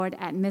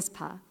at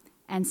Mizpah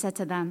and said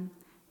to them,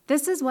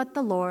 "This is what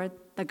the Lord,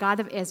 the God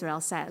of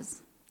Israel,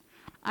 says.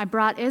 I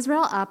brought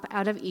Israel up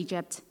out of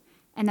Egypt,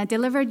 and I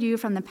delivered you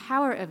from the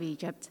power of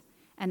Egypt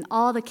and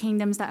all the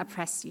kingdoms that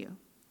oppressed you.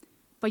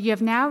 But you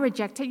have now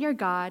rejected your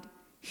God,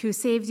 who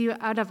saved you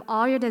out of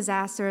all your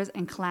disasters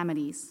and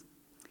calamities.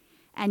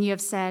 And you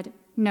have said,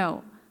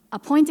 'No,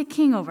 appoint a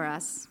king over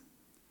us.'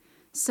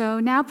 So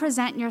now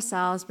present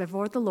yourselves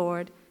before the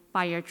Lord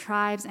by your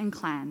tribes and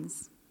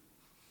clans."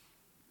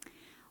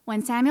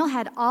 When Samuel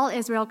had all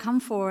Israel come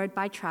forward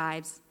by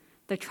tribes,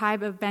 the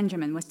tribe of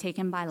Benjamin was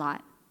taken by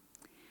lot.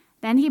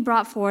 Then he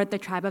brought forward the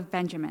tribe of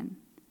Benjamin,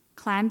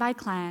 clan by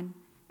clan,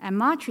 and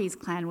Matri's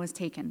clan was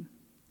taken.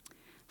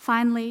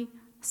 Finally,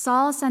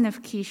 Saul, son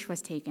of Kish,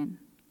 was taken.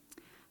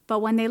 But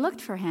when they looked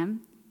for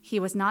him, he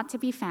was not to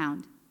be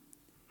found.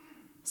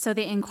 So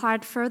they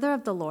inquired further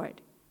of the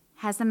Lord,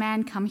 "Has the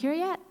man come here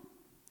yet?"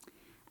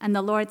 And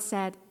the Lord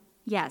said,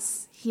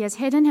 "Yes, he has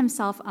hidden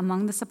himself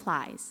among the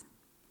supplies."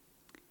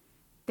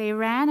 They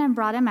ran and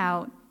brought him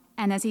out,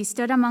 and as he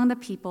stood among the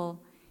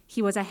people,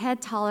 he was a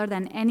head taller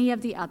than any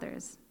of the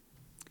others.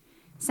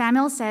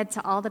 Samuel said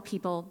to all the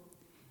people,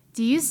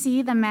 "Do you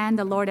see the man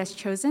the Lord has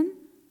chosen?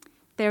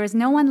 There is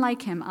no one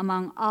like him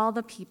among all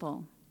the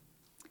people."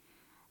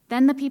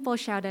 Then the people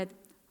shouted,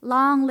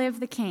 "Long live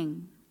the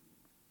king!"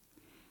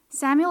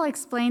 Samuel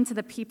explained to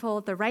the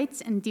people the rights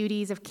and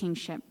duties of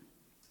kingship.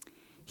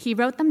 He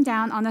wrote them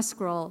down on a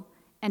scroll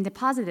and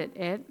deposited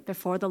it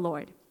before the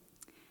Lord.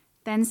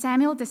 Then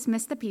Samuel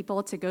dismissed the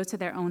people to go to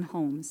their own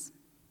homes.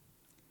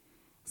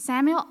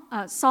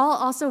 Saul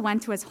also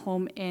went to his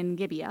home in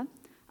Gibeah,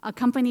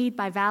 accompanied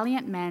by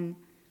valiant men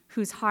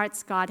whose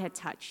hearts God had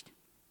touched.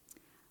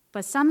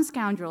 But some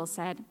scoundrels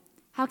said,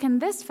 "How can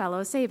this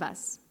fellow save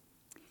us?"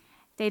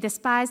 They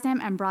despised him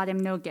and brought him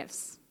no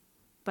gifts,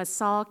 but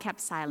Saul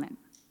kept silent.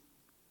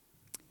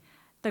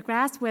 The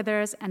grass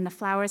withers and the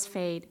flowers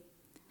fade,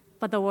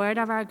 but the word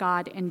of our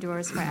God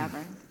endures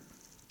forever.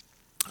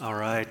 All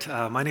right.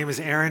 My name is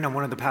Aaron. I'm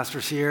one of the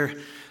pastors here.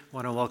 I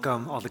want to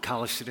welcome all the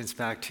college students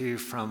back too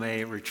from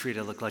a retreat.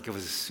 It looked like it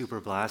was a super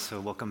blast, so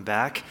welcome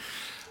back.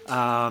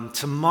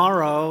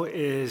 Tomorrow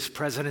is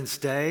President's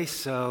Day,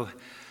 so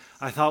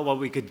I thought what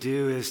we could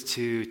do is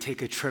to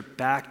take a trip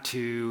back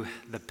to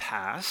the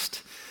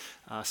past,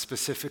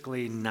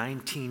 specifically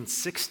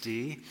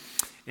 1960,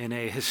 in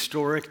a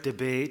historic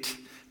debate,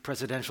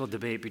 presidential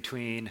debate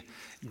between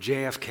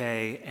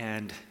JFK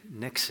and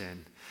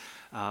Nixon.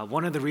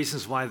 One of the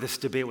reasons why this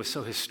debate was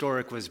so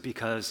historic was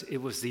because it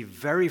was the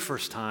very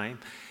first time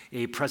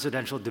a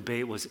presidential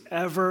debate was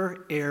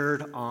ever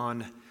aired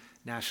on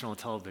national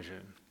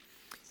television.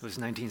 It was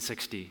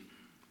 1960.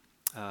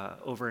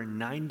 Over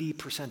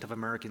 90% of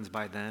Americans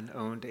by then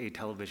owned a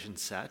television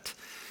set,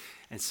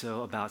 and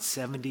so about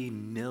 70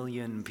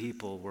 million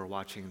people were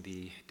watching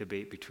the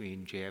debate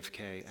between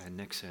JFK and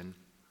Nixon.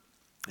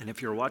 And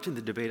if you're watching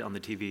the debate on the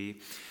TV,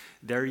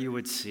 there you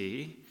would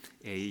see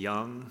a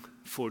young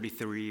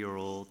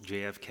 43-year-old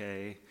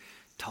JFK,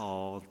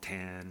 tall,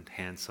 tan,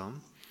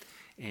 handsome.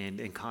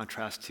 And in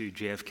contrast to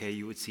JFK,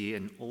 you would see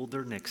an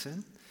older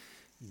Nixon,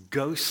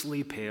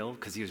 ghostly pale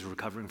because he was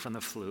recovering from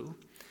the flu.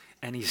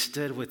 And he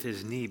stood with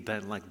his knee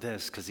bent like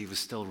this because he was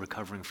still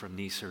recovering from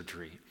knee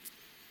surgery.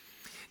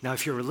 Now,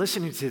 if you were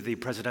listening to the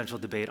presidential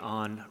debate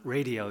on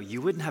radio, you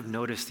wouldn't have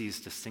noticed these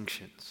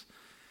distinctions.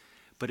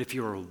 But if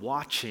you were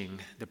watching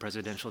the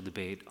presidential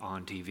debate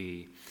on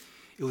TV,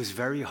 it was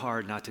very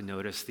hard not to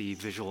notice the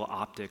visual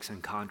optics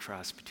and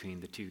contrast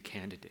between the two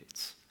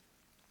candidates.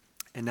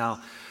 And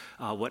now,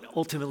 what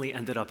ultimately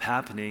ended up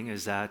happening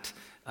is that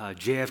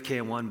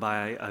JFK won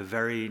by a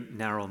very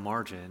narrow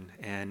margin,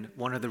 and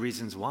one of the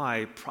reasons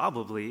why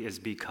probably is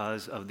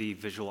because of the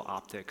visual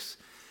optics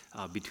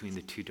between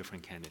the two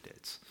different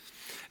candidates.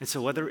 And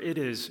so whether it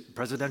is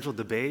presidential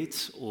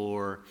debates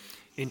or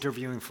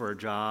interviewing for a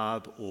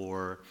job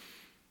or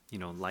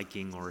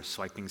liking or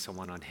swiping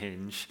someone on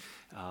Hinge,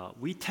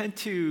 we tend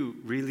to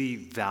really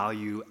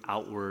value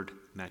outward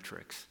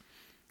metrics.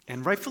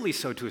 And rightfully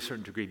so to a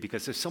certain degree,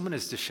 because if someone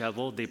is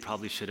disheveled, they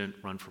probably shouldn't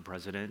run for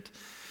president.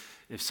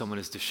 If someone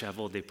is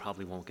disheveled, they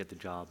probably won't get the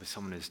job. If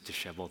someone is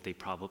disheveled, you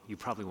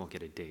probably won't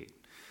get a date.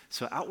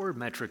 So outward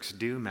metrics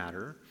do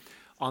matter.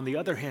 On the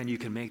other hand, you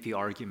can make the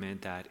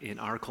argument that in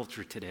our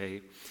culture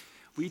today,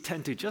 we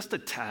tend to just a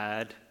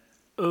tad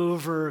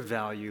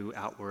overvalue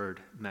outward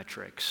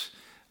metrics.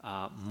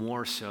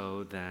 More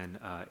so than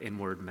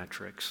inward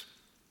metrics,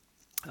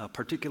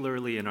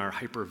 particularly in our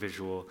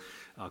hyper-visual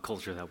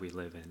culture that we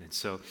live in. And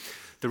so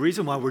the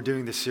reason why we're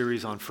doing this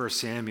series on 1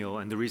 Samuel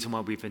and the reason why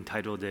we've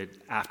entitled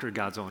it After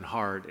God's Own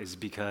Heart is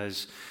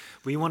because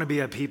we want to be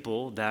a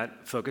people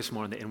that focus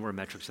more on the inward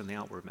metrics than the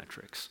outward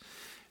metrics.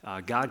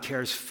 God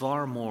cares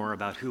far more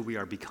about who we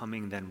are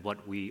becoming than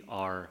what we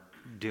are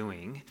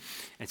doing.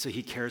 And so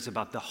he cares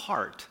about the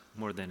heart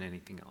more than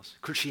anything else.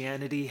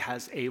 Christianity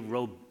has a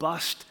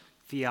robust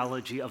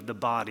theology of the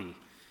body.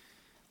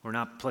 We're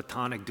not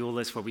Platonic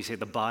dualists where we say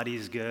the body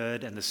is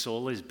good and the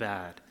soul is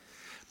bad.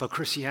 But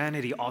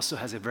Christianity also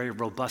has a very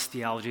robust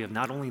theology of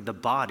not only the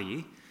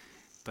body,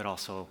 but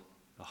also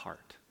the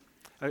heart.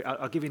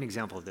 I'll give you an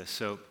example of this.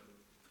 So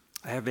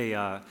I have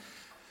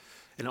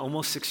an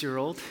almost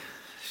 6-year-old.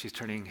 She's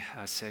turning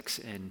 6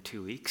 in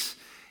 2 weeks,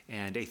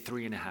 and a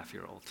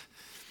 3.5-year-old.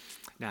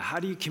 Now, how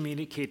do you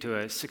communicate to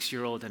a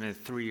 6-year-old and a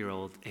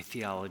 3-year-old a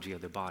theology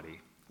of the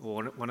body?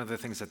 Well, one of the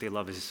things that they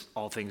love is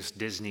all things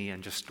Disney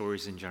and just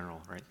stories in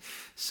general, right?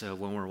 So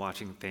when we're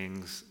watching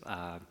things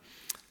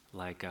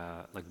like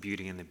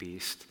Beauty and the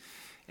Beast,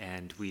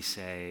 and we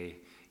say,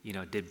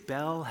 did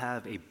Belle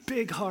have a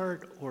big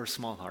heart or a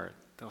small heart?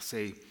 They'll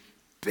say,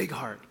 big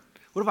heart.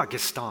 What about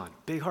Gaston?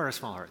 Big heart or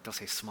small heart? They'll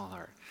say small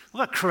heart.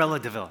 What about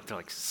Cruella de Vil? They're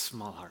like,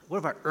 small heart. What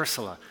about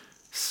Ursula?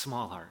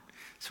 Small heart.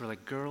 So we're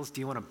like, girls,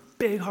 do you want a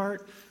big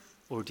heart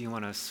or do you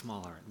want a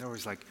small heart? And they're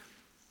always like,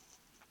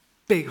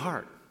 big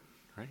heart,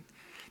 right?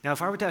 Now,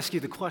 if I were to ask you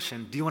the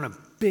question, do you want a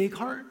big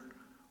heart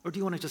or do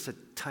you want just a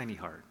tiny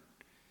heart?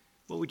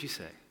 What would you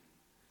say?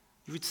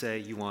 You would say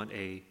you want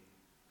a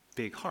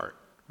big heart,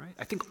 right?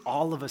 I think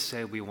all of us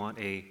say we want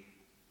a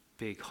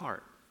big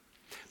heart.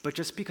 But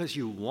just because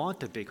you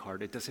want a big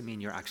heart, it doesn't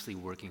mean you're actually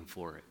working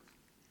for it.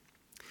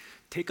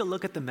 Take a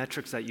look at the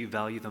metrics that you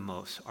value the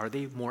most. Are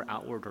they more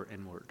outward or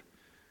inward?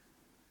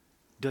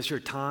 Does your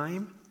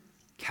time,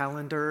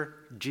 calendar,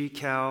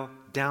 GCal,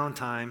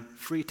 downtime,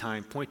 free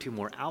time point to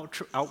more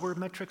outward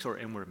metrics or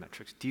inward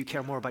metrics? Do you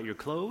care more about your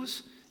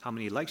clothes, how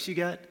many likes you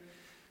get,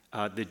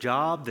 the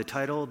job, the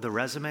title, the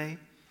resume,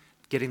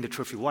 getting the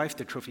trophy wife,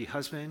 the trophy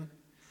husband?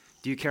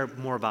 Do you care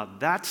more about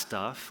that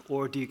stuff,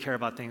 or do you care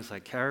about things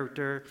like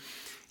character,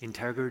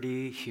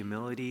 integrity,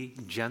 humility,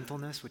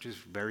 gentleness, which is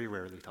very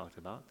rarely talked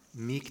about,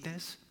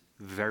 meekness,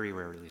 very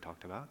rarely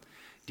talked about?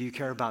 Do you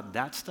care about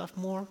that stuff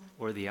more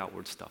or the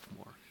outward stuff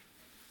more?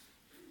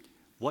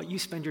 What you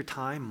spend your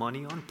time,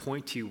 money on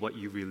point to what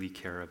you really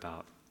care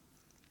about.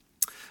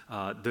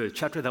 The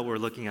chapter that we're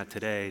looking at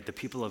today, the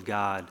people of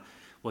God,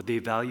 what they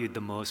valued the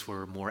most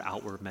were more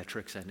outward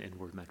metrics and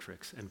inward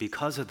metrics. And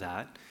because of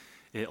that,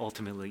 it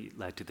ultimately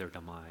led to their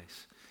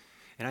demise.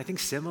 And I think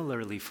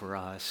similarly for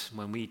us,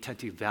 when we tend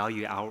to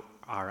value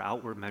our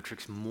outward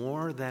metrics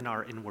more than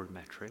our inward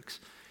metrics,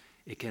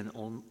 it can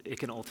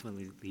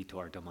ultimately lead to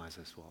our demise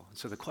as well. And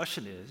so the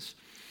question is,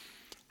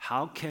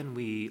 how can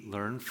we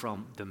learn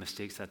from the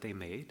mistakes that they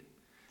made?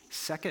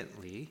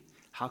 Secondly,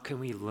 how can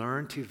we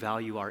learn to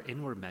value our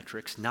inward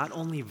metrics, not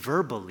only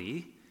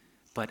verbally,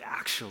 but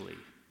actually,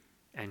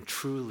 and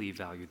truly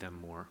value them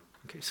more?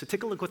 Okay, so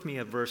take a look with me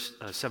at verse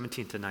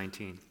 17 to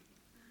 19.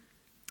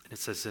 It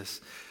says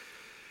this,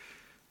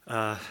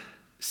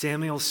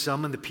 Samuel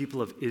summoned the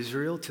people of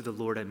Israel to the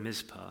Lord at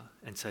Mizpah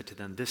and said to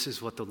them, "This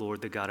is what the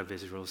Lord, the God of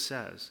Israel,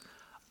 says.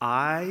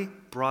 I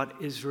brought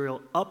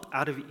Israel up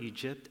out of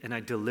Egypt, and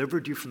I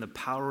delivered you from the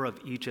power of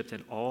Egypt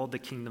and all the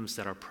kingdoms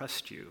that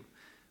oppressed you.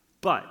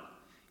 But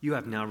you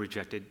have now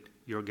rejected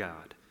your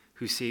God,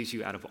 who saves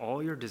you out of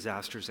all your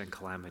disasters and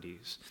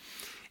calamities.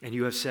 And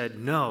you have said,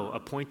 'No,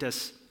 appoint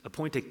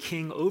a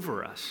king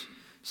over us.'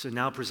 So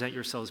now present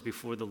yourselves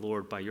before the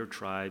Lord by your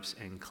tribes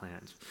and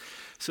clans."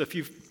 So if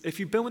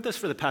you've been with us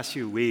for the past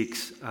few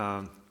weeks,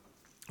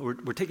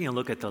 we're taking a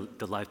look at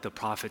the life of the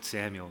prophet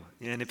Samuel.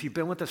 And if you've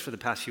been with us for the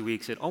past few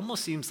weeks, it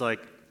almost seems like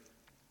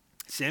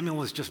Samuel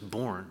was just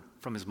born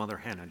from his mother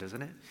Hannah,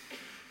 doesn't it?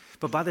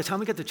 But by the time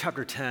we get to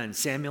chapter 10,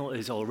 Samuel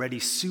is already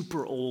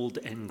super old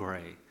and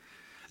gray.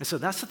 And so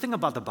that's the thing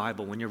about the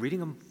Bible. When you're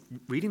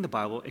reading the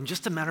Bible, in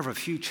just a matter of a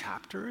few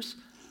chapters,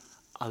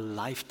 a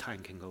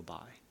lifetime can go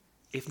by.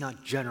 If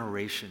not,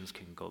 generations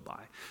can go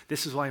by.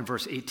 This is why in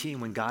verse 18,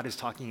 when God is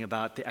talking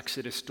about the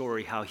Exodus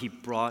story, how he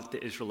brought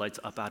the Israelites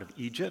up out of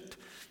Egypt,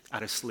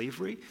 out of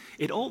slavery,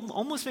 it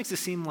almost makes it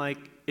seem like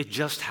it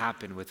just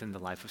happened within the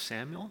life of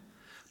Samuel.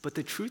 But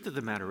the truth of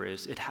the matter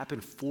is, it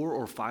happened 400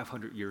 or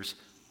 500 years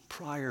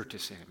prior to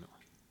Samuel.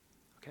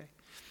 Okay?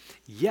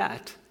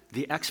 Yet,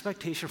 the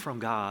expectation from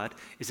God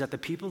is that the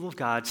people of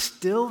God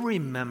still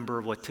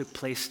remember what took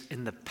place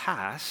in the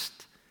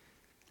past,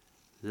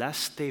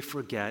 lest they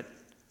forget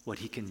what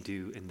he can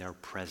do in their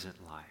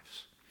present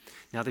lives.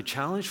 Now, the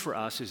challenge for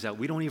us is that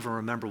we don't even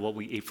remember what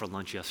we ate for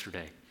lunch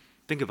yesterday.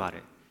 Think about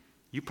it.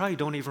 You probably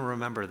don't even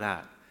remember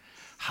that.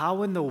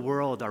 How in the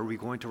world are we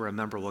going to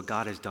remember what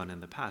God has done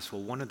in the past?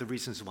 Well, one of the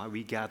reasons why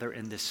we gather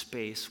in this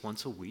space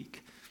once a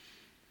week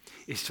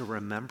is to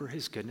remember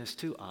his goodness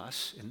to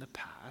us in the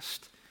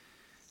past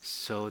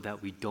so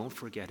that we don't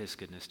forget his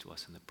goodness to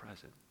us in the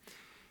present.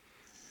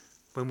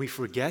 When we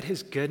forget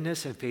his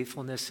goodness and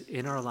faithfulness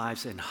in our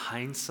lives in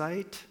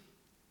hindsight,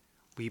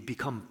 we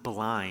become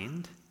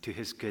blind to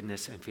his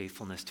goodness and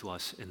faithfulness to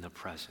us in the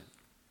present.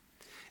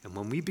 And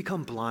when we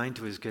become blind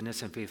to his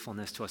goodness and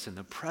faithfulness to us in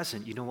the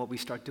present, you know what we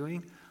start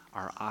doing?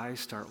 Our eyes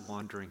start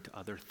wandering to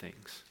other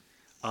things,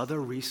 other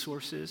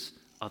resources,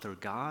 other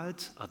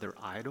gods, other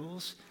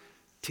idols,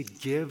 to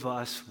give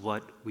us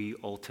what we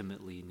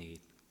ultimately need.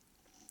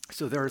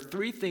 So there are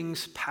three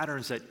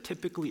patterns that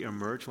typically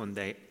emerge when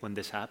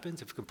this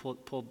happens. If you can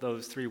pull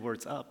those three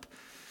words up.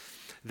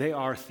 They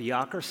are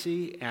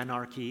theocracy,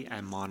 anarchy,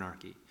 and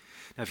monarchy.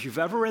 Now, if you've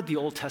ever read the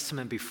Old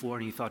Testament before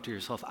and you thought to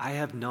yourself, I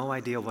have no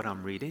idea what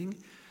I'm reading,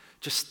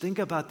 just think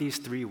about these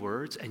three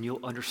words and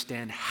you'll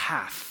understand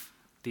half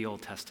the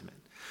Old Testament.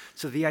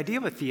 So the idea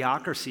of a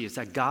theocracy is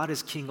that God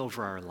is king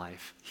over our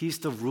life. He's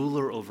the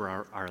ruler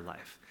over our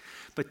life.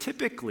 But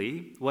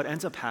typically, what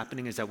ends up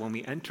happening is that when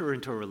we enter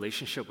into a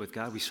relationship with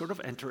God, we sort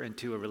of enter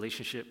into a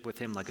relationship with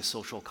him like a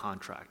social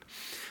contract.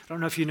 I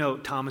don't know if you know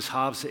Thomas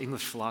Hobbes, the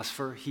English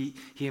philosopher. He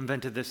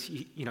invented this.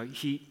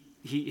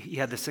 He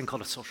had this thing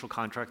called a social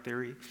contract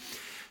theory.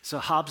 So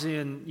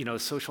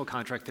Hobbesian, social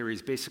contract theory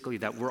is basically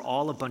that we're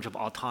all a bunch of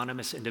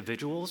autonomous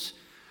individuals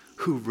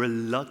who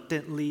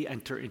reluctantly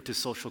enter into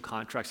social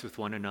contracts with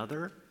one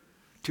another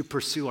to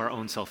pursue our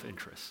own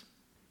self-interest.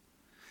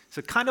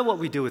 So kind of what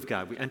we do with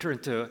God.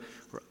 We're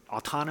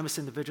autonomous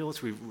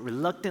individuals. We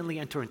reluctantly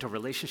enter into a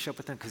relationship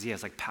with him because he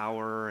has like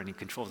power and he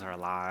controls our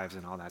lives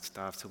and all that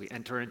stuff. So we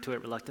enter into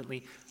it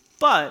reluctantly.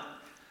 But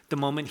the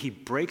moment he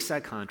breaks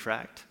that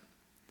contract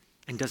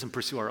and doesn't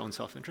pursue our own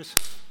self-interest,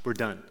 we're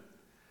done.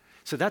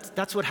 So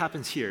that's what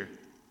happens here.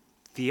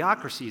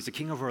 Theocracy is the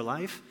king of our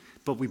life,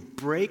 but we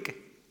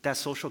break that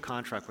social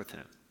contract with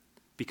him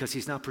because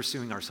he's not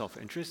pursuing our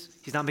self-interest.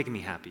 He's not making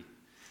me happy.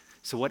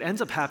 So what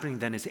ends up happening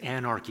then is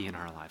anarchy in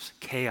our lives,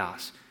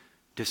 chaos,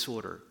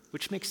 disorder,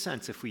 which makes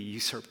sense if we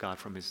usurp God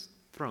from his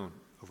throne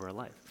over our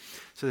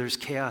life. So there's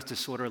chaos,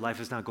 disorder,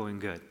 life is not going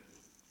good.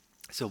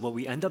 So what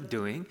we end up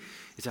doing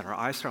is that our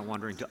eyes start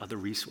wandering to other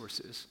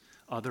resources,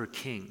 other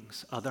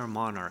kings, other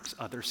monarchs,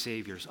 other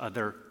saviors,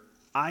 other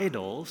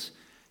idols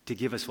to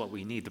give us what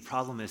we need. The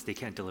problem is they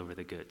can't deliver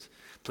the goods.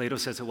 Plato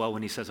says it well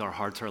when he says our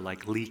hearts are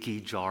like leaky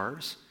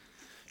jars.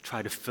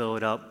 Try to fill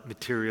it up,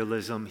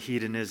 materialism,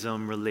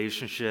 hedonism,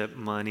 relationship,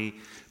 money,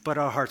 but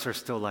our hearts are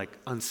still like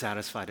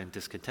unsatisfied and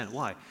discontent.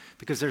 Why?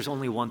 Because there's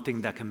only one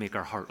thing that can make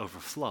our heart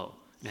overflow.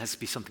 It has to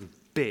be something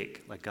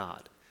big like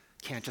God.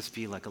 It can't just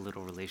be like a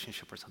little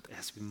relationship or something. It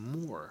has to be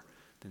more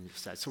than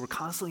just that. So we're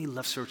constantly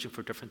left searching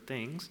for different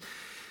things.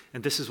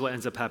 And this is what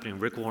ends up happening.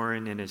 Rick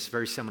Warren, in his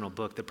very seminal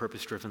book, The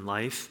Purpose-Driven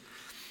Life,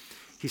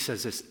 he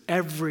says this: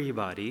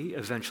 everybody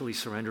eventually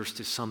surrenders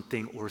to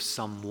something or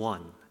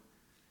someone.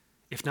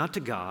 If not to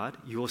God,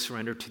 you will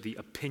surrender to the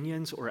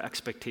opinions or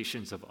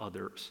expectations of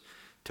others,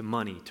 to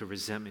money, to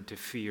resentment, to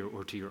fear,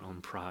 or to your own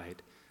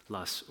pride,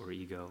 lust, or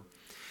ego.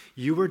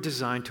 You were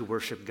designed to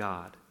worship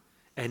God,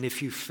 and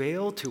if you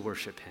fail to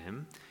worship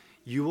him,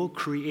 you will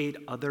create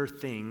other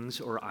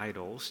things or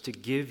idols to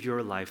give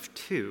your life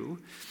to.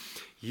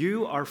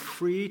 You are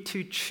free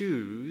to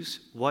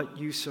choose what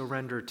you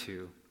surrender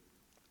to,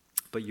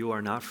 but you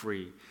are not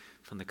free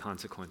from the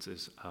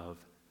consequences of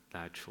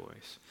that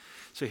choice.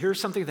 So here's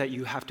something that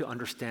you have to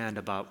understand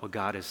about what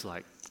God is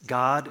like.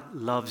 God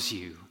loves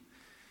you.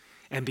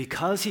 And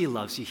because he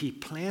loves you, he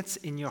plants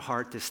in your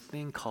heart this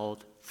thing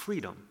called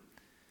freedom.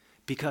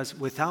 Because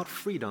without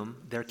freedom,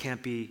 there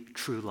can't be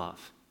true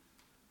love.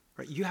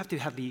 Right? You have to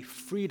have the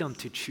freedom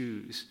to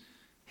choose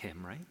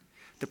him, right?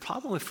 The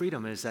problem with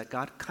freedom is that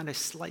God kind of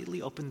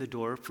slightly opened the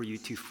door for you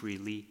to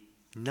freely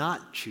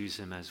not choose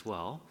him as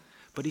well.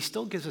 But he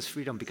still gives us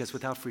freedom because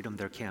without freedom,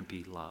 there can't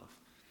be love.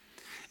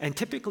 And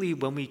typically,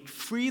 when we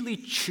freely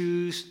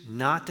choose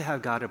not to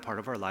have God a part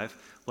of our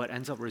life, what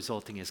ends up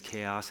resulting is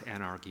chaos,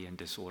 anarchy, and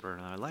disorder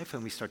in our life,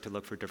 and we start to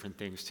look for different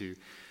things to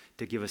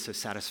give us the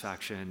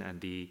satisfaction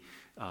and the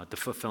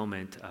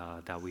fulfillment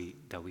that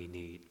we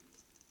need.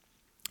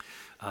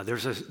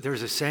 There's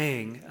a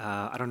saying,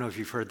 I don't know if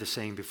you've heard the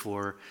saying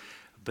before,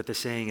 but the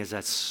saying is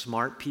that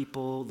smart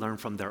people learn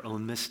from their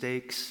own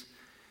mistakes,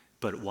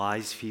 but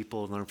wise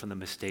people learn from the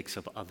mistakes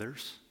of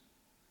others.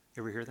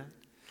 You ever hear that?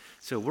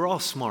 So we're all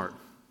smart.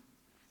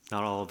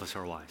 Not all of us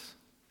are wise.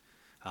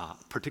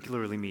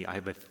 Particularly me, I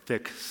have a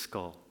thick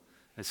skull.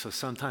 And so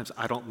sometimes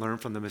I don't learn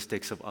from the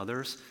mistakes of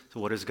others. So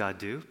what does God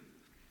do?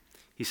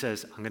 He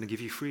says, I'm going to give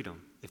you freedom.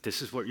 If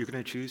this is what you're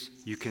going to choose,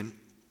 you can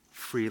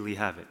freely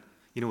have it.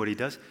 You know what he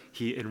does?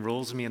 He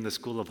enrolls me in the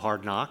school of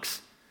hard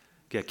knocks,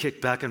 get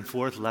kicked back and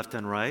forth, left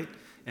and right,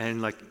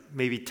 and like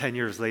maybe 10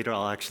 years later,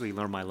 I'll actually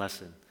learn my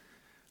lesson.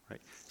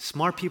 Right?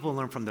 Smart people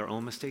learn from their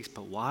own mistakes,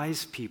 but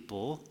wise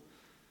people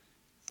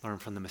learn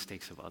from the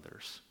mistakes of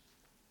others.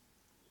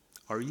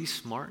 Are you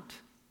smart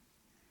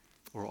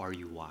or are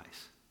you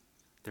wise?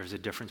 There's a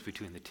difference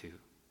between the two.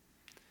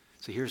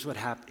 So here's what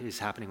is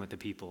happening with the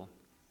people.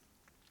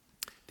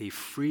 They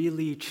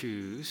freely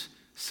choose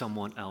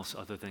someone else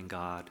other than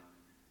God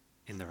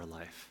in their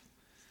life.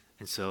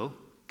 And so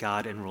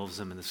God enrolls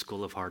them in the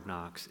school of hard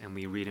knocks. And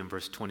we read in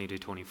verse 20 to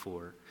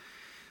 24.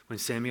 When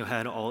Samuel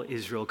had all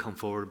Israel come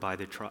forward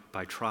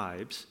by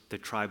tribes, the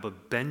tribe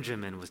of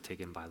Benjamin was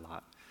taken by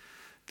Lot.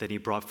 Then he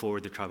brought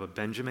forward the tribe of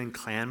Benjamin,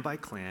 clan by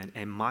clan,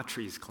 and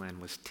Matri's clan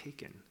was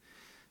taken.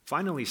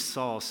 Finally,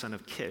 Saul, son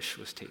of Kish,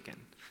 was taken.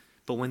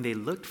 But when they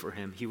looked for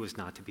him, he was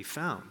not to be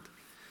found.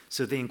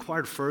 So they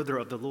inquired further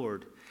of the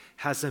Lord,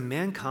 has a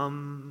man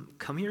come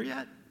here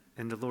yet?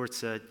 And the Lord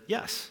said,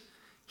 yes,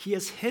 he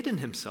has hidden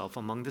himself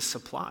among the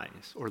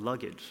supplies or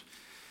luggage.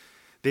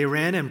 They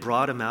ran and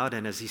brought him out,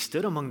 and as he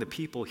stood among the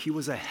people, he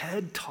was a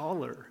head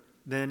taller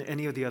than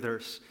any of the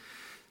others.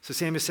 So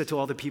Samuel said to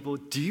all the people,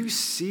 do you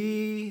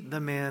see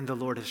the man the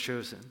Lord has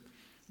chosen?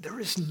 There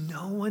is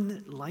no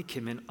one like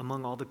him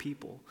among all the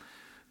people.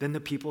 Then the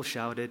people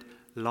shouted,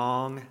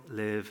 long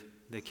live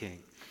the king.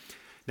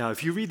 Now,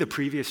 if you read the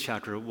previous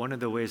chapter, one of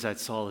the ways that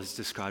Saul is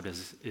described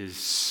as is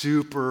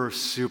super,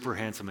 super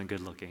handsome and good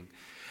looking.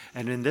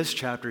 And in this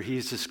chapter,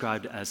 he's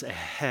described as a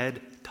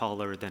head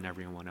taller than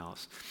everyone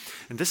else.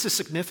 And this is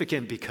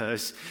significant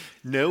because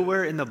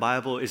nowhere in the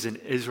Bible is an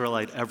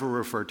Israelite ever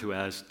referred to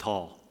as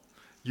tall.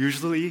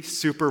 Usually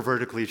super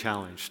vertically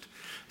challenged.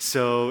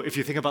 So if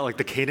you think about like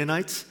the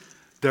Canaanites,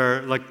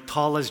 they're like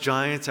tall as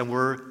giants and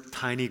we're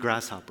tiny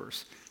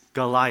grasshoppers.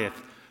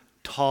 Goliath,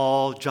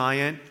 tall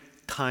giant,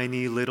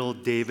 tiny little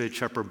David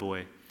shepherd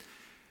boy.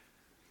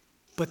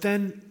 But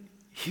then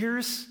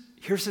here's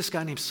this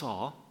guy named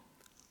Saul,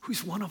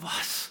 who's one of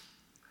us.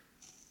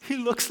 He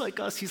looks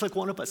like us, he's like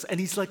one of us, and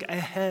he's like a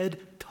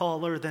head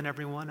taller than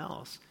everyone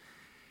else.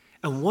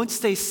 And once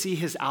they see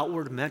his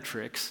outward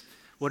metrics,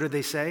 what do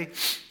they say?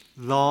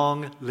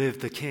 Long live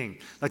the king.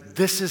 Like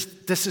this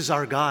is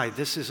our guy,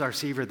 this is our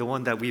savior, the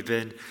one that we've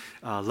been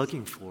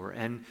looking for.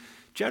 And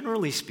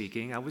generally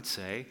speaking, I would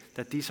say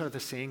that these are the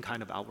same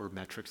kind of outward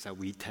metrics that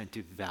we tend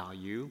to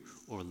value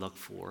or look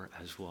for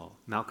as well.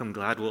 Malcolm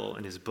Gladwell,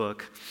 in his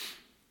book,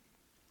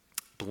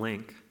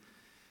 Blink,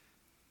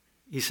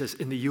 he says,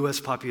 in the U.S.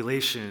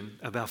 population,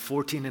 about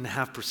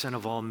 14.5%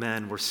 of all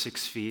men were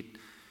 6 feet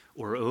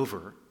or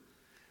over.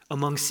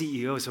 Among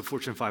CEOs of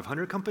Fortune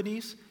 500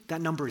 companies,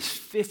 that number is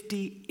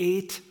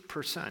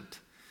 58%.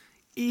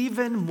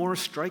 Even more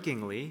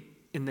strikingly,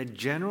 in the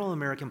general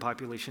American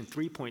population,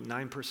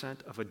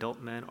 3.9% of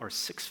adult men are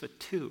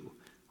 6'2"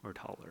 or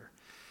taller.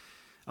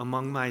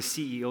 Among my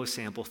CEO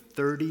sample,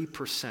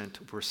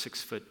 30% were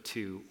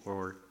 6'2"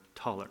 or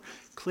taller.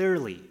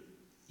 Clearly,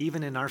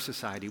 even in our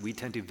society, we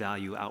tend to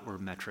value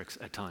outward metrics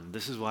a ton.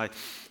 This is why,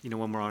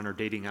 when we're on our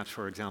dating apps,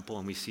 for example,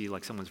 and we see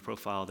like someone's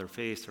profile, their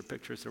face, their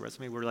pictures, their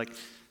resume, we're like,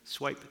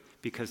 swipe,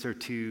 because they're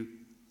too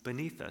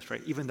beneath us,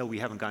 right? Even though we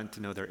haven't gotten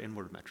to know their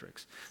inward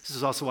metrics. This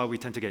is also why we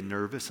tend to get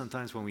nervous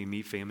sometimes when we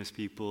meet famous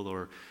people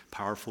or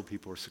powerful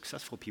people or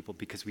successful people,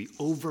 because we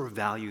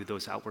overvalue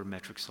those outward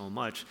metrics so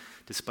much,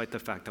 despite the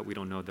fact that we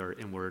don't know their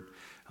inward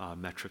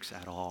metrics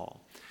at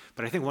all.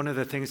 But I think one of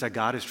the things that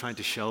God is trying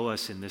to show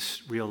us in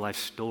this real life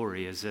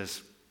story is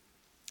this.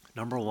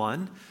 Number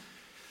one,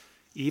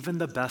 even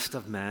the best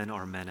of men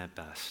are men at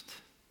best.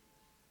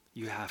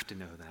 You have to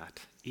know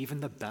that. Even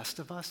the best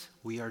of us,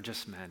 we are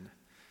just men.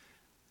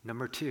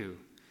 Number two,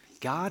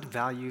 God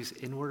values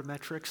inward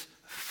metrics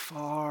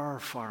far,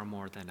 far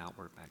more than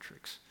outward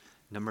metrics.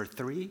 Number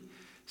three,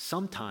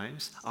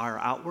 sometimes our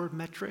outward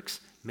metrics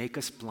make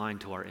us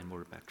blind to our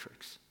inward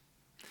metrics.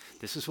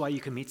 This is why you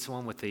can meet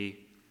someone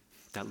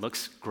that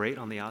looks great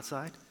on the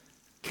outside.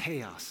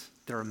 Chaos.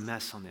 They're a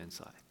mess on the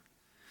inside.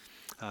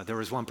 There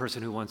was one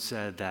person who once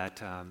said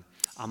that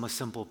I'm a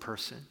simple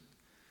person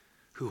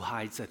who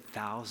hides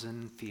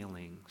 1,000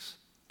 feelings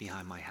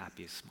behind my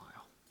happiest smile.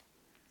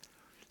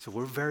 So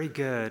we're very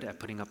good at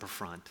putting up a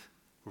front.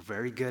 We're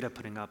very good at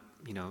putting up,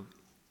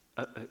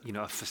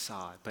 a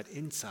facade. But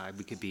inside,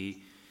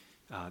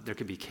 there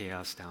could be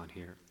chaos down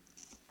here.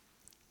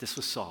 This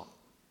was Saul.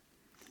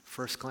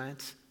 First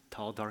glance,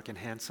 tall, dark, and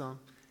handsome.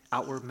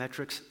 Outward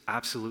metrics,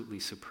 absolutely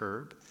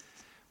superb.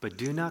 But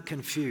do not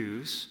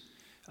confuse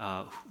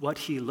what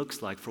he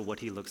looks like for what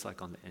he looks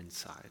like on the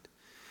inside.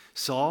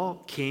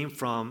 Saul came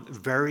from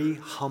very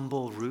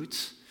humble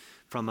roots,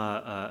 from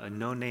a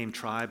no-name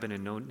tribe and a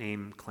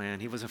no-name clan.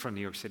 He wasn't from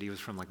New York City, he was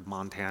from like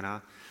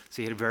Montana.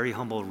 So he had very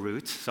humble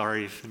roots.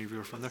 Sorry if any of you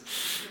were from there.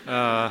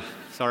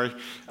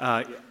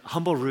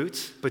 Humble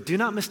roots, but do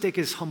not mistake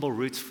his humble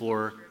roots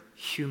for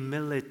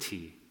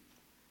humility.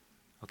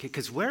 Okay,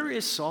 because where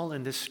is Saul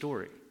in this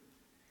story?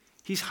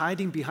 He's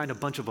hiding behind a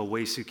bunch of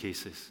away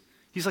suitcases.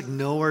 He's like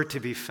nowhere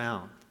to be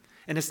found.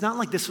 And it's not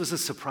like this was a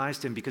surprise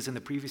to him, because in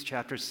the previous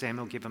chapter,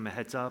 Samuel gave him a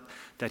heads up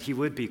that he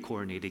would be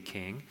coronated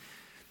king.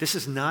 This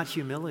is not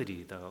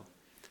humility, though.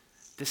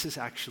 This is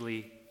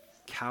actually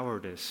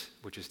cowardice,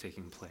 which is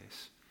taking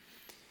place.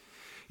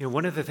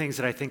 One of the things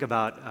that I think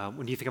about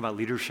when you think about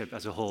leadership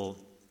as a whole,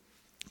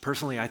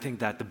 personally, I think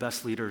that the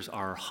best leaders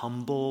are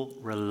humble,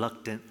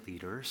 reluctant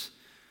leaders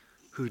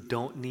who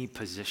don't need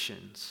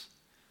positions.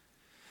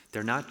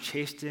 They're not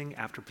chasing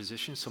after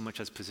positions so much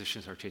as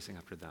positions are chasing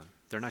after them.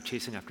 They're not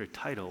chasing after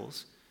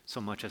titles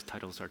so much as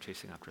titles are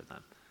chasing after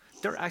them.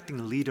 They're acting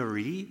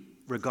leadery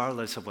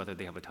regardless of whether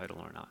they have a title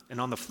or not.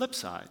 And on the flip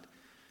side,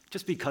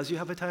 just because you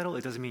have a title,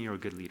 it doesn't mean you're a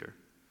good leader,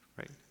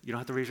 right? You don't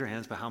have to raise your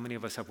hands, but how many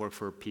of us have worked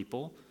for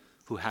people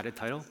who had a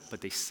title,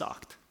 but they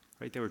sucked,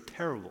 right? They were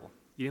terrible.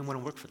 You didn't want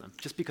to work for them.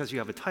 Just because you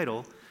have a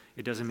title,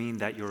 it doesn't mean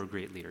that you're a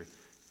great leader.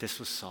 This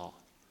was Saul.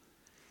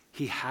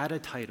 He had a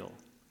title.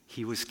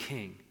 He was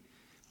king.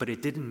 But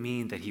it didn't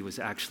mean that he was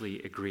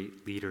actually a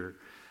great leader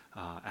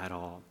at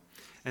all.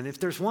 And if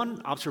there's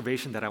one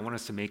observation that I want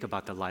us to make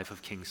about the life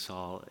of King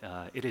Saul,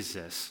 it is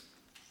this.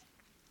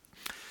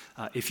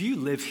 If you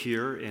live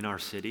here in our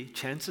city,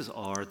 chances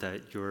are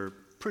that you're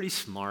pretty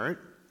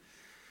smart,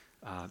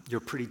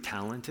 you're pretty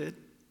talented,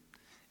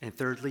 and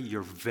thirdly,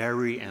 you're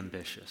very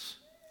ambitious.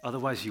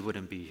 Otherwise, you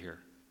wouldn't be here.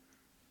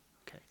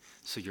 Okay,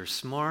 so you're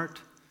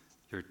smart,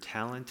 you're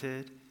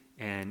talented,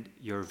 and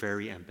you're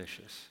very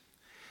ambitious.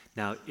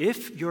 Now,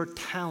 if your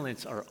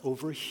talents are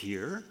over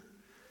here,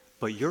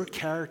 but your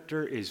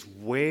character is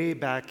way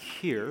back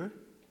here,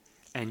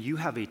 and you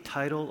have a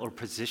title or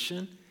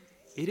position,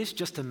 it is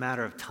just a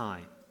matter of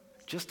time.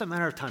 Just a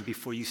matter of time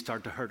before you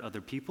start to hurt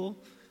other people,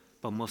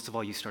 but most of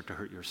all, you start to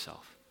hurt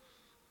yourself.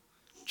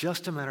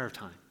 Just a matter of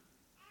time.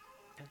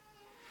 Okay?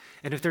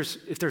 And if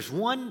there's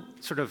one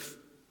sort of,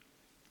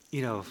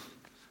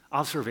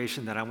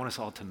 observation that I want us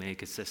all to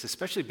make, is this,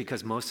 especially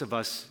because most of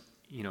us,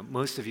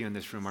 most of you in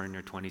this room are in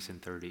your 20s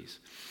and 30s.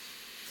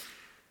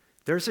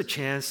 There's a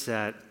chance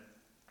that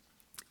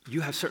you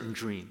have certain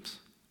dreams.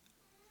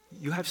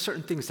 You have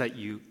certain things that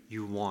you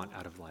want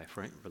out of life,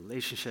 right?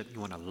 Relationship, you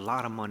want a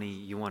lot of money,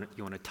 you want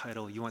a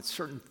title, you want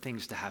certain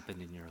things to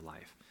happen in your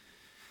life.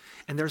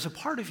 And there's a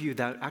part of you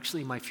that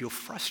actually might feel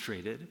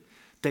frustrated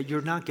that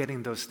you're not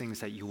getting those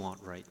things that you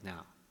want right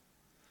now.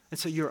 And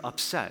so you're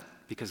upset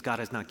because God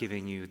is not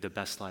giving you the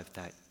best life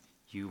that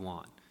you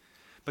want.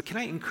 But can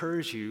I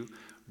encourage you,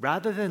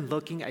 rather than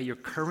looking at your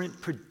current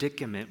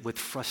predicament with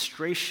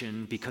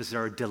frustration because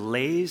there are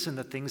delays in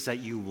the things that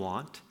you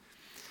want,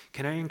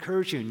 can I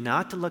encourage you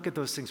not to look at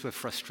those things with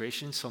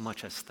frustration so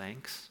much as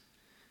thanks?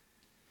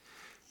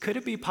 Could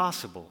it be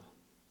possible?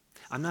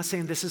 I'm not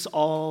saying this is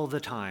all the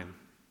time,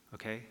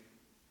 okay?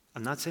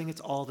 I'm not saying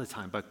it's all the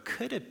time, but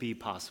could it be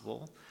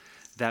possible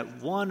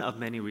that one of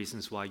many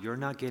reasons why you're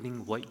not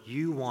getting what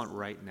you want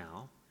right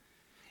now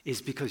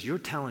is because your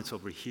talent's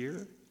over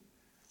here,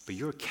 but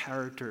your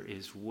character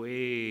is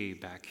way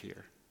back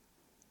here?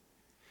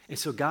 And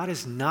so God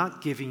is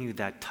not giving you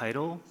that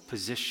title,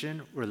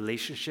 position,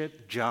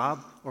 relationship,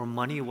 job, or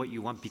money, what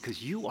you want,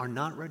 because you are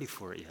not ready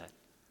for it yet.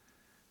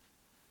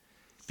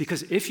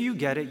 Because if you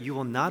get it, you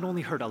will not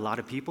only hurt a lot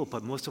of people,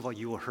 but most of all,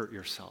 you will hurt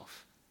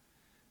yourself.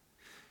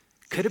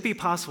 Could it be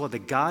possible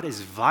that God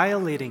is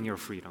violating your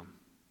freedom,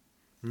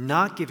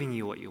 not giving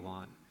you what you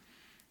want,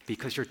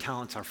 because your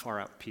talents are far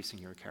outpacing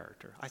your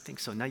character? I think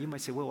so. Now you might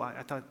say, well,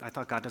 I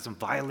thought God doesn't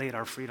violate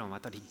our freedom. I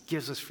thought he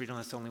gives us freedom.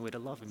 That's the only way to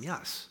love him.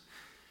 Yes.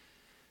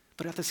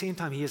 But at the same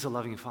time, he is a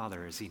loving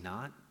father, is he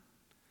not?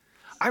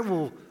 I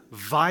will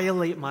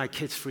violate my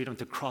kids' freedom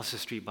to cross the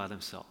street by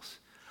themselves.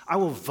 I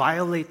will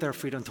violate their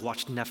freedom to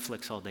watch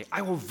Netflix all day.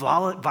 I will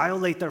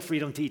violate their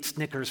freedom to eat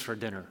Snickers for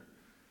dinner.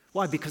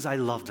 Why? Because I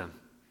love them.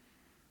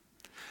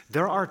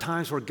 There are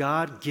times where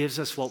God gives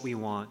us what we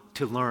want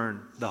to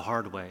learn the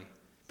hard way,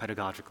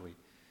 pedagogically.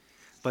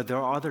 But there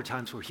are other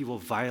times where he will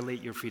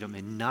violate your freedom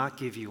and not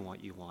give you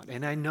what you want.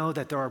 And I know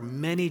that there are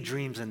many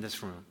dreams in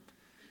this room.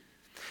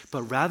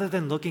 But rather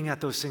than looking at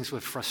those things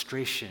with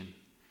frustration,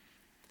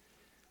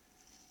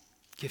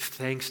 give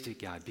thanks to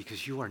God,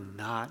 because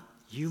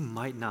you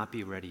might not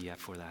be ready yet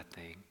for that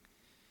thing.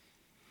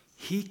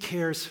 He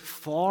cares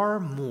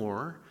far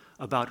more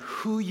about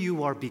who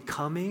you are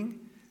becoming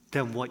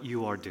than what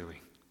you are doing.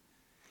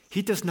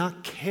 He does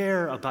not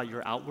care about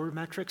your outward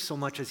metrics so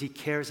much as he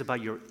cares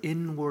about your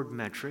inward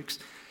metrics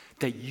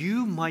that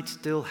you might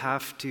still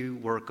have to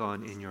work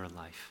on in your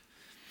life.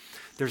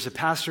 There's a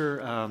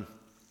pastor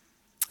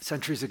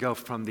centuries ago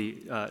from the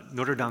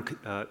Notre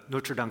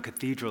Dame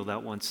Cathedral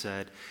that once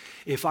said,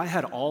 if I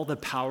had all the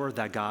power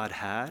that God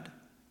had,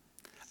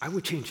 I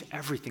would change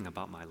everything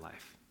about my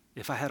life.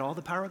 If I had all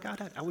the power God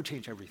had, I would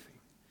change everything.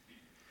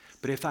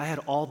 But if I had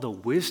all the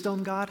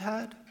wisdom God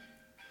had,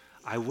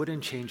 I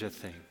wouldn't change a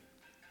thing.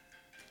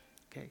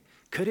 Okay?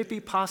 Could it be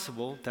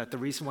possible that the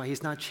reason why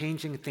he's not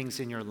changing things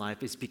in your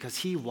life is because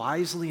he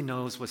wisely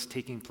knows what's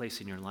taking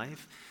place in your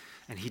life,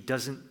 and he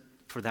doesn't,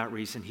 for that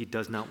reason, he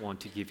does not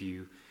want to give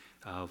you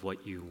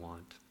what you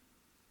want?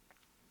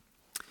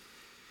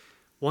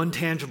 One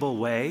tangible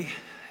way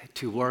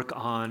to work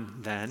on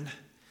then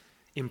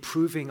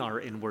improving our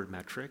inward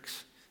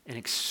metrics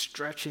and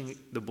stretching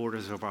the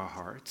borders of our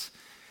hearts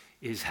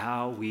is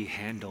how we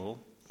handle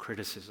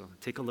criticism.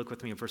 Take a look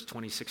with me at verse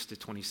 26 to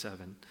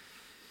 27.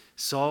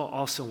 Saul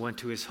also went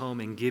to his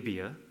home in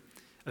Gibeah,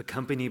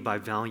 accompanied by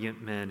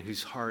valiant men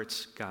whose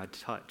hearts God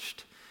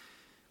touched.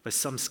 But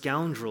some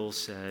scoundrels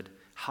said,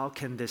 how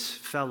can this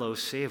fellow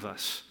save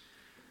us?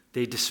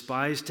 They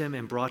despised him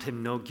and brought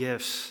him no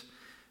gifts,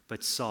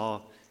 but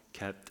Saul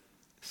kept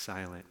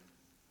silent.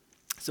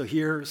 So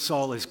here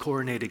Saul is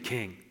coronated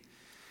king.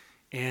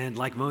 And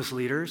like most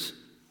leaders,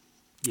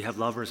 you have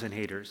lovers and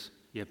haters.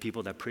 You have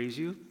people that praise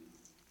you,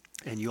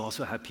 and you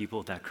also have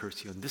people that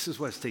curse you. And this is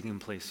what's taking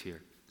place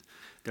here.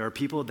 There are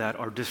people that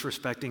are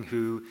disrespecting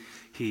who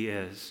he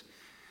is.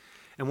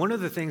 And one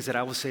of the things that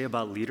I will say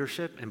about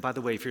leadership, and by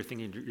the way, if you're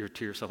thinking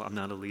to yourself, I'm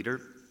not a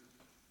leader,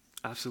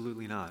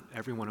 absolutely not.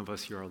 Every one of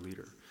us, you're a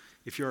leader.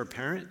 If you're a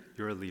parent,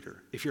 you're a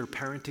leader. If you're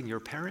parenting your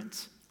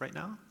parents right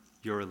now,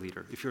 you're a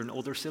leader. If you're an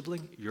older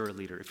sibling, you're a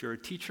leader. If you're a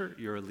teacher,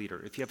 you're a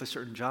leader. If you have a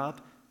certain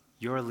job,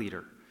 you're a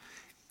leader.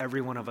 Every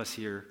one of us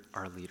here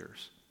are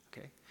leaders,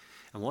 okay?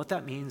 And what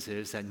that means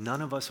is that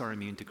none of us are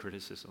immune to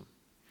criticism.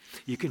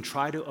 You can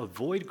try to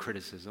avoid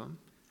criticism,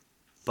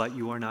 but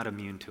you are not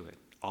immune to it.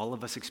 All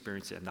of us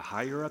experience it. And the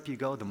higher up you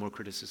go, the more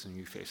criticism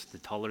you face. The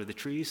taller the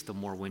trees, the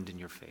more wind in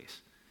your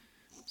face.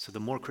 So the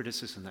more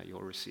criticism that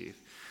you'll receive.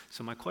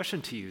 So my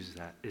question to you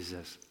is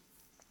this.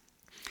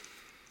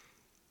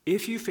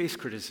 If you face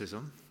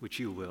criticism, which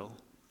you will,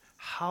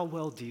 how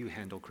well do you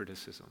handle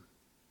criticism?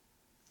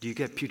 Do you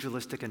get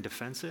pugilistic and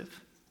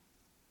defensive?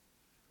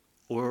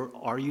 Or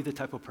are you the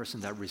type of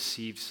person that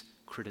receives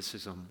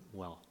criticism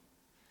well?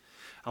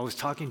 I was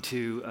talking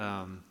to,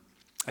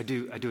 I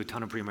do a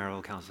ton of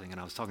premarital counseling, and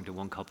I was talking to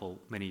one couple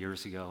many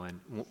years ago,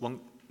 and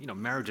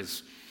marriage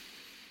is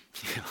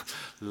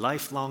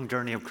lifelong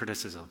journey of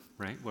criticism,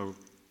 right? Where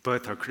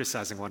both are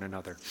criticizing one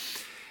another.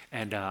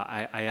 And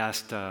I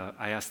asked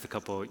the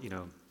couple,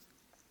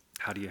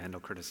 how do you handle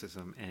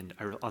criticism? And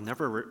I'll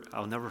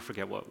never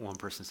forget what one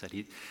person said.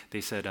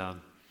 They said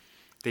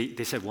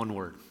one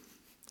word.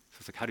 So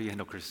it's like, how do you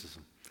handle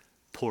criticism?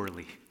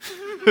 Poorly.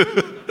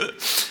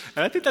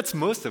 And I think that's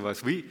most of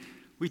us. We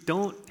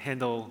don't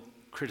handle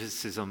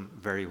criticism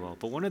very well.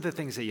 But one of the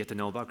things that you have to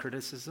know about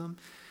criticism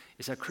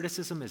is that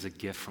criticism is a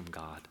gift from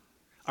God.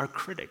 Our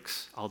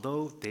critics,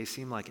 although they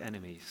seem like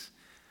enemies,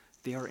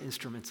 they are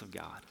instruments of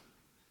God.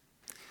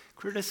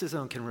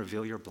 Criticism can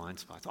reveal your blind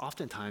spots.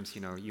 Oftentimes,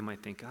 you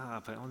might think,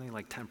 but only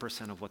like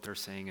 10% of what they're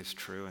saying is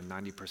true and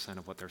 90%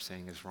 of what they're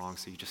saying is wrong,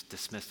 so you just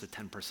dismiss the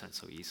 10%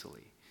 so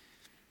easily.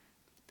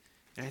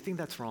 And I think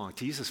that's wrong.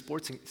 To use a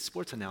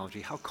sports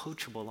analogy, how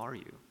coachable are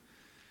you?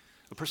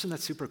 A person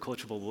that's super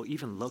coachable will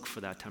even look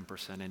for that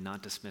 10% and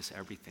not dismiss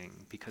everything,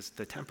 because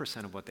the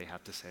 10% of what they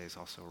have to say is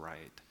also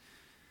right.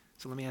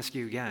 So let me ask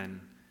you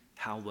again,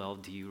 how well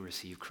do you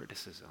receive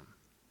criticism?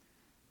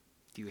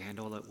 Do you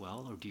handle it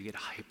well, or do you get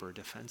hyper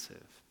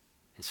defensive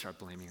and start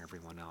blaming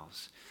everyone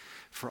else?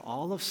 For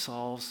all of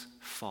Saul's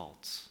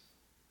faults,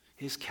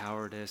 his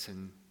cowardice,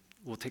 and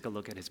we'll take a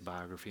look at his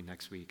biography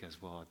next week as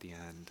well at the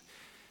end.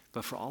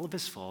 But for all of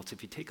his faults,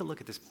 if you take a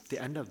look at this,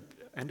 the end of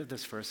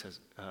this verse,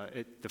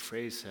 the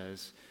phrase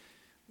says,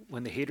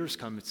 when the haters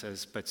come, it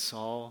says, but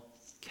Saul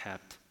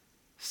kept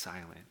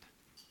silent.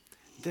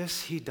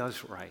 This he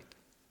does right.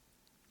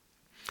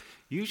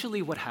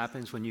 Usually what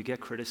happens when you get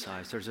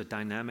criticized, there's a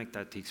dynamic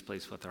that takes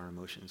place with our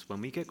emotions.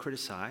 When we get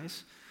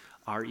criticized,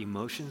 our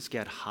emotions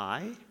get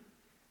high.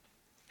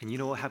 And you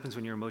know what happens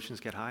when your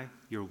emotions get high?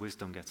 Your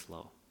wisdom gets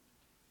low.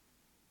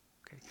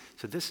 Okay?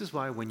 So this is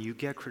why when you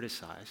get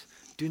criticized,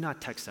 do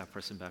not text that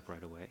person back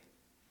right away.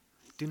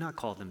 Do not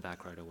call them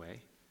back right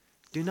away.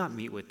 Do not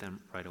meet with them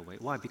right away.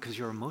 Why? Because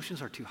your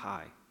emotions are too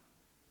high.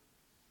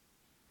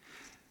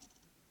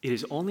 It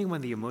is only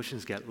when the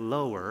emotions get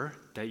lower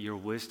that your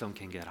wisdom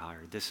can get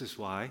higher. This is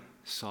why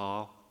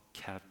Saul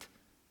kept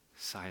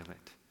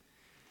silent.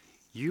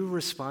 You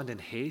respond in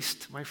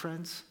haste, my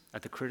friends,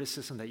 at the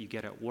criticism that you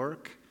get at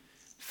work,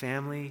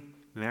 family,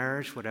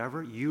 marriage,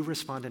 whatever. You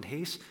respond in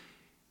haste.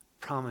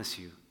 Promise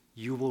you,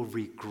 you will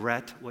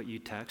regret what you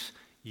text.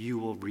 You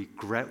will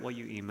regret what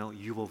you email.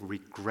 You will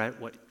regret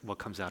what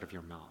comes out of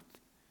your mouth.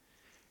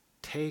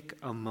 Take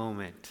a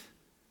moment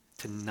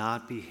to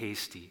not be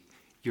hasty.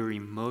 Your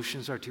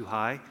emotions are too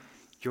high,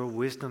 your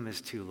wisdom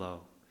is too low.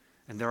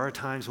 And there are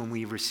times when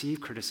we receive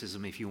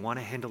criticism. If you want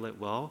to handle it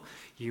well,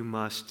 you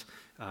must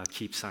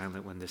keep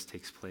silent when this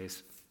takes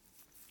place.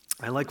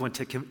 I like what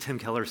Tim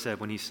Keller said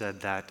when he said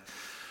that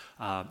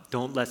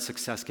don't let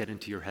success get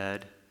into your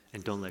head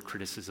and don't let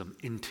criticism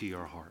into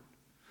your heart.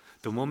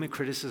 The moment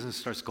criticism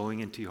starts going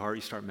into your heart,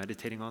 you start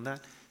meditating on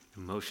that,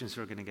 emotions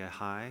are going to get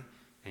high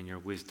and your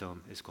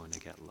wisdom is going to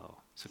get low.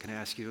 So can I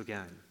ask you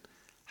again,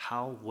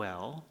 how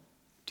well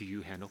do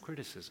you handle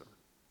criticism?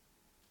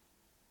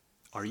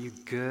 Are you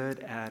good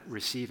at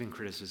receiving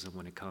criticism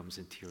when it comes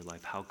into your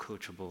life? How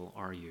coachable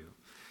are you?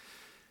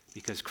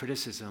 Because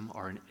criticism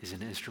is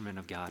an instrument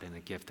of God and a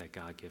gift that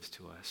God gives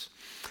to us.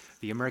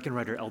 The American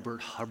writer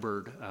Albert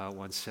Hubbard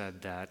once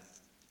said that,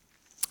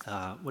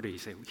 what did he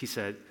say? He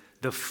said,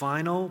 the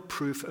final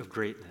proof of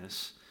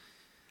greatness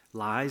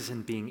lies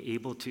in being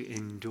able to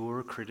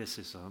endure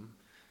criticism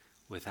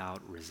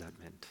without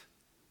resentment.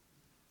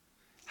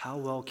 How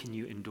well can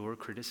you endure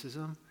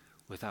criticism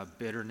without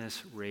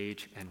bitterness,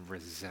 rage, and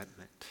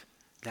resentment?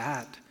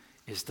 That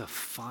is the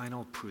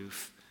final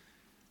proof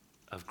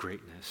of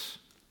greatness.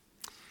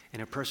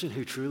 And a person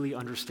who truly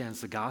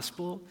understands the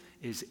gospel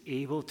is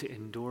able to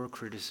endure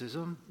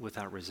criticism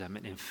without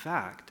resentment. In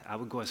fact, I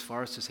would go as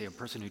far as to say a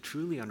person who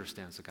truly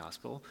understands the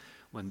gospel,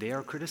 when they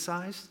are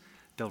criticized,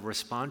 they'll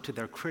respond to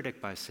their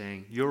critic by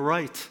saying, "You're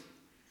right,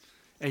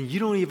 and you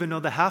don't even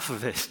know the half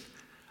of it.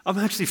 I'm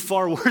actually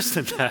far worse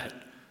than that.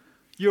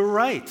 You're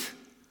right.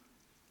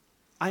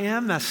 I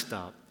am messed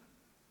up."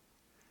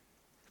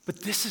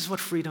 But this is what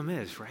freedom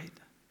is, right?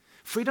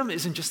 Freedom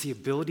isn't just the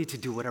ability to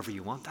do whatever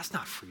you want. That's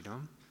not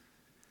freedom.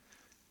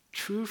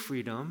 True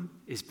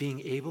freedom is being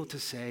able to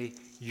say,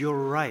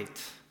 "You're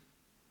right.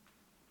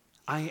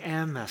 I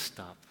am messed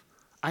up.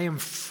 I am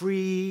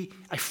free.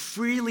 I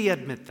freely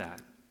admit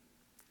that.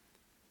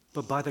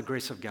 But by the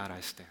grace of God, I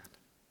stand."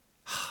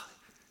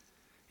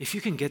 If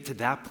you can get to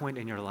that point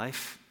in your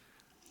life,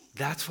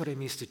 that's what it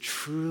means to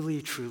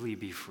truly, truly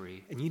be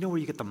free. And you know where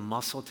you get the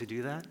muscle to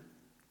do that?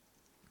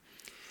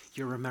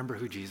 You remember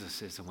who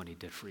Jesus is and what he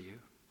did for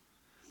you.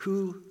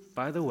 Who,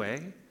 by the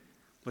way,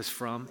 was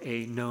from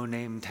a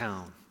no-name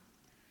town.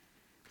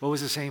 What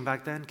was the saying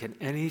back then? Can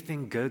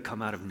anything good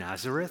come out of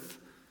Nazareth?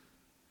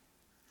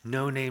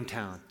 no-name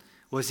town.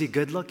 Was he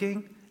good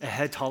looking? A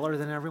head taller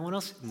than everyone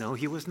else? No,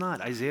 he was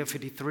not. Isaiah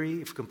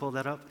 53, if you can pull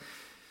that up.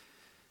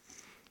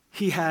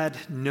 He had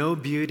no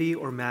beauty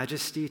or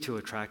majesty to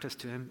attract us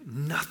to him,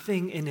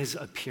 nothing in his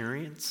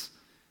appearance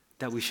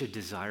that we should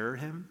desire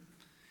him.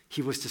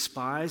 He was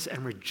despised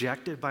and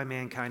rejected by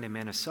mankind, a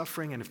man of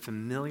suffering and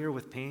familiar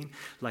with pain,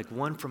 like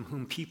one from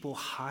whom people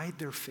hide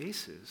their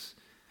faces.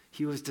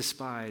 He was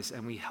despised,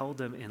 and we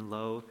held him in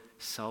low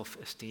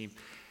self-esteem.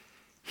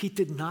 He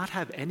did not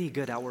have any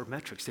good outward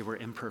metrics. They were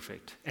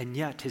imperfect. And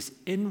yet his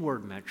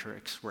inward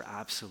metrics were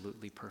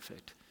absolutely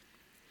perfect.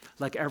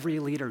 Like every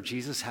leader,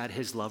 Jesus had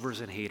his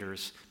lovers and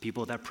haters,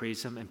 people that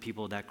praised him and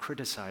people that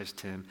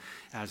criticized him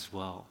as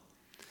well.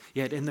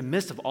 Yet in the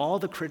midst of all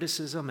the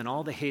criticism and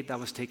all the hate that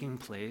was taking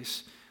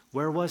place,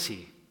 where was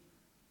he?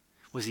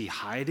 Was he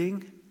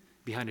hiding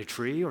behind a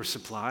tree or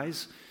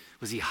supplies?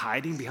 Was he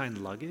hiding behind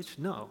luggage?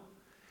 No.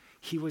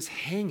 He was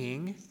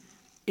hanging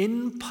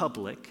in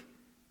public,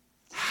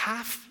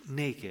 half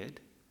naked,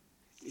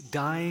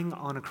 dying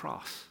on a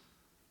cross.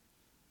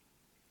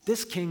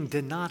 This king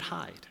did not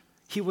hide.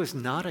 He was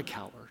not a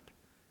coward,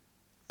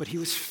 but he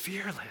was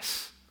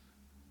fearless.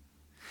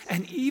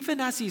 And even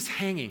as he's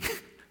hanging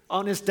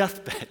on his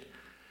deathbed,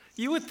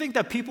 you would think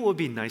that people would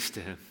be nice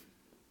to him.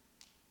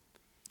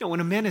 You know,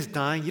 when a man is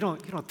dying, you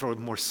don't throw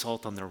more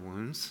salt on their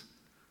wounds.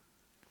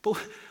 But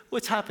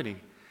what's happening?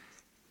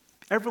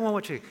 Everyone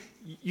watching,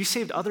 you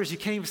saved others, you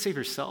can't even save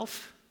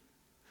yourself?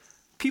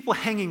 People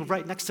hanging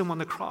right next to him on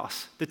the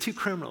cross, the two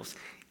criminals,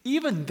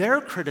 even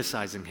they're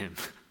criticizing him.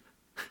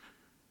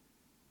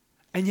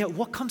 And yet,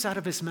 what comes out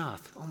of his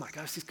mouth? Oh my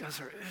gosh, these guys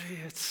are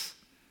idiots.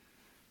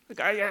 Like,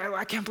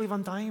 I can't believe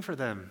I'm dying for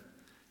them.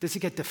 Does he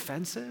get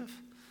defensive?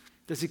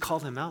 Does he call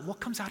them out? What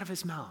comes out of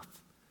his mouth?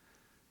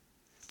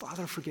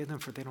 Father, forgive them,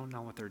 for they don't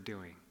know what they're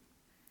doing.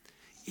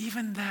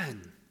 Even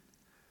then,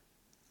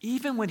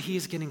 even when he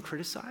is getting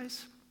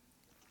criticized,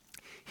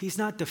 he's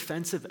not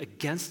defensive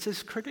against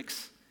his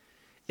critics.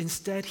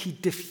 Instead, he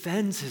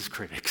defends his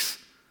critics.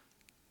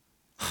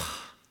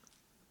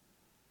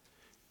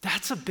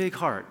 That's a big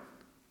heart.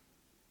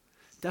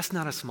 That's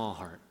not a small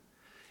heart.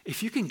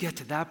 If you can get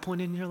to that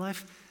point in your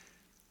life,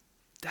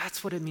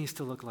 that's what it means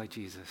to look like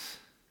Jesus.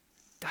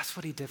 That's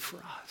what he did for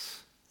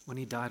us when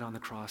he died on the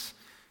cross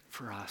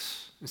for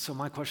us. And so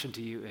my question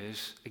to you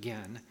is,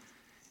 again,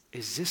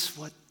 is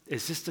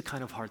this the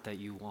kind of heart that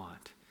you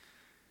want?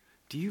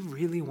 Do you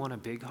really want a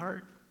big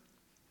heart,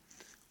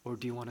 or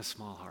do you want a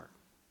small heart?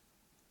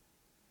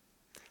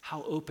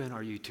 How open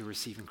are you to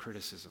receiving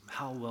criticism?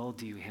 How well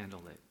do you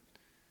handle it?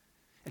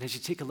 And as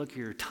you take a look at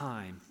your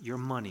time, your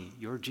money,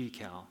 your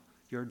GCal,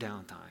 your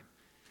downtime,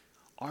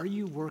 are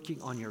you working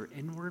on your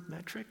inward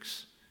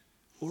metrics,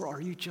 or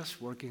are you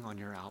just working on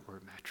your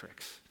outward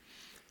metrics?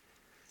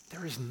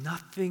 There is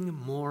nothing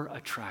more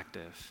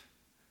attractive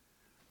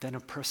than a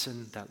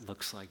person that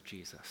looks like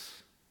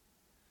Jesus.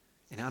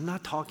 And I'm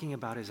not talking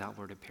about his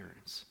outward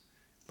appearance,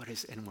 but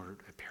his inward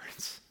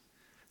appearance.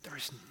 There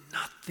is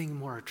nothing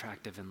more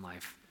attractive in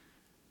life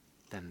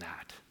than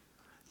that.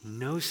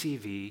 No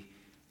CV,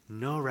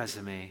 no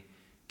resume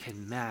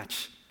can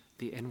match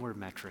the inward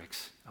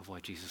metrics of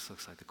what Jesus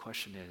looks like. The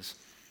question is,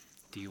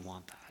 do you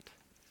want that?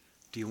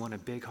 Do you want a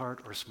big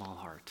heart or a small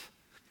heart?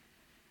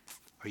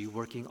 Are you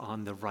working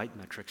on the right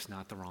metrics,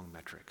 not the wrong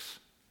metrics?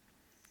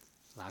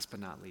 Last but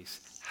not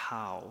least,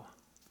 how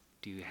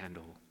do you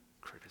handle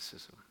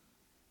criticism?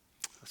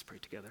 Let's pray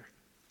together.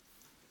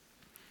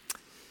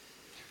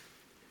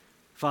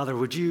 Father,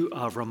 would you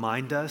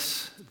remind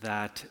us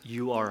that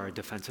you are a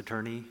defense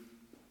attorney?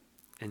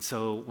 And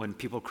so when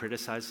people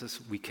criticize us,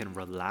 we can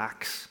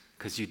relax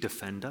because you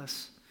defend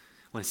us.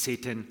 When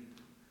Satan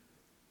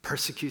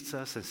persecutes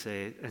us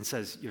and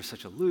says, you're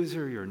such a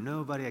loser, you're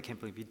nobody, I can't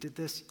believe you did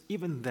this,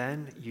 even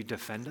then you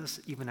defend us,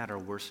 even at our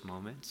worst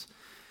moments.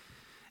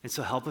 And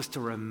so help us to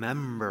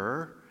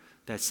remember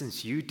that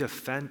since you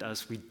defend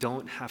us, we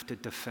don't have to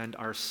defend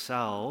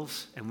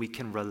ourselves, and we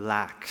can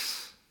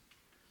relax.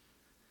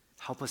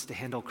 Help us to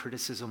handle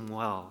criticism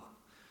well.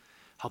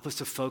 Help us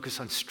to focus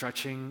on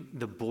stretching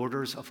the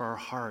borders of our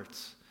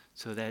hearts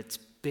so that it's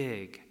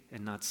big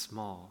and not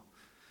small.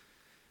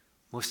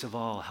 Most of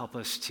all, help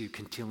us to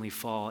continually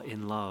fall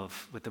in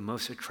love with the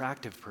most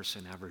attractive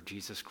person ever,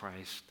 Jesus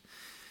Christ,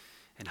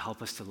 and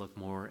help us to look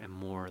more and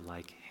more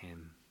like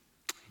him.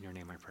 In your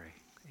name I pray.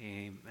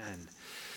 Amen.